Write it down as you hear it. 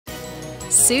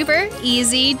Super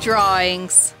Easy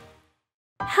Drawings.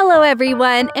 Hello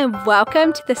everyone and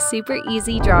welcome to the Super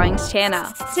Easy Drawings channel.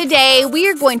 Today we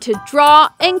are going to draw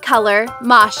and color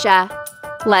Masha.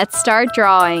 Let's start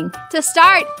drawing. To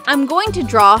start, I'm going to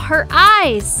draw her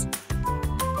eyes.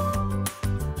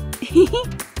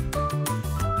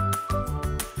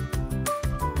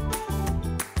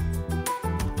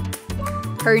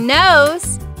 Her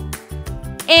nose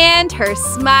and her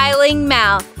smiling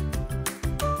mouth.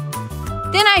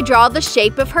 Then I draw the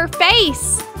shape of her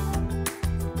face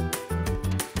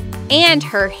and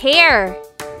her hair.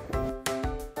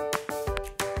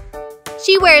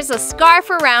 She wears a scarf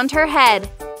around her head.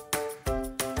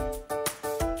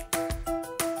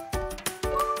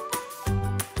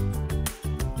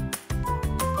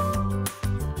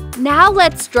 Now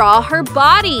let's draw her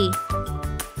body.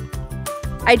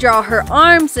 I draw her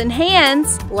arms and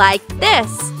hands like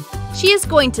this. She is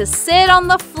going to sit on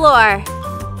the floor.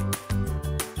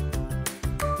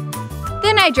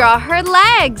 Then I draw her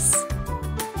legs.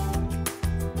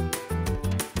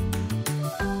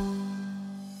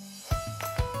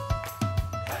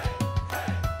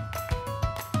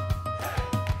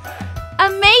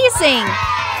 Amazing!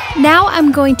 Now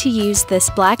I'm going to use this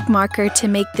black marker to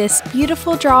make this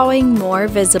beautiful drawing more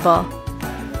visible.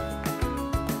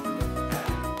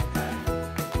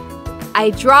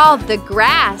 I draw the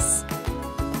grass.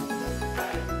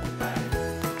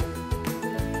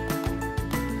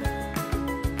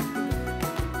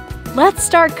 Let's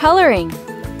start coloring.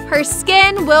 Her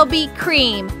skin will be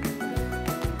cream.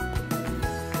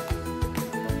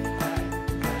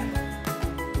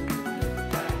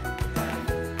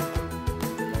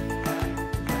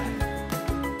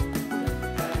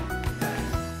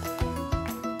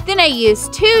 Then I use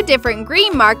 2 different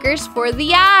green markers for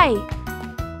the eye.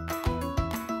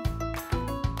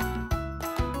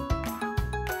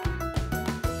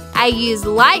 I use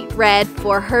light red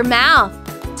for her mouth.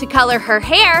 To color her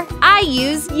hair, I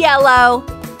use yellow.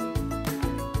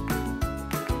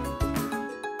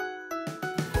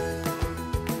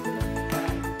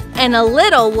 And a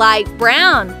little light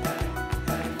brown.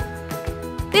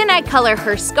 Then I color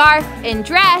her scarf and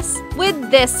dress with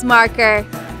this marker.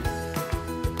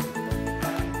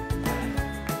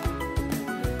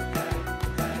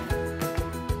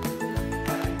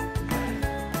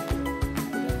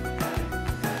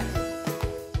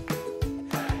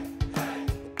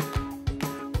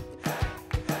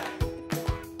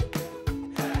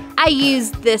 I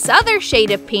used this other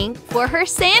shade of pink for her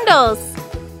sandals.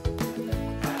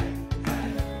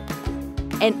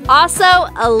 And also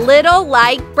a little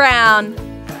light brown.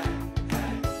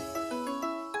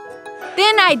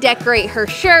 Then I decorate her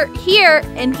shirt here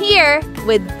and here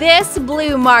with this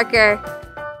blue marker.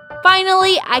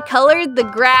 Finally, I colored the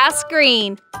grass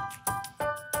green.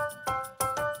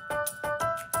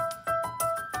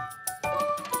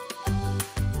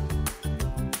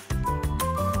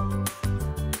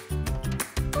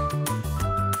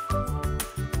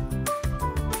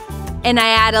 And I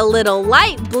add a little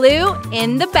light blue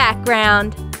in the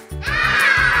background.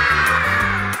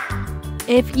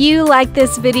 If you like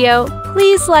this video,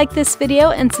 please like this video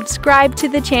and subscribe to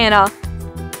the channel.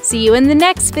 See you in the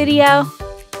next video.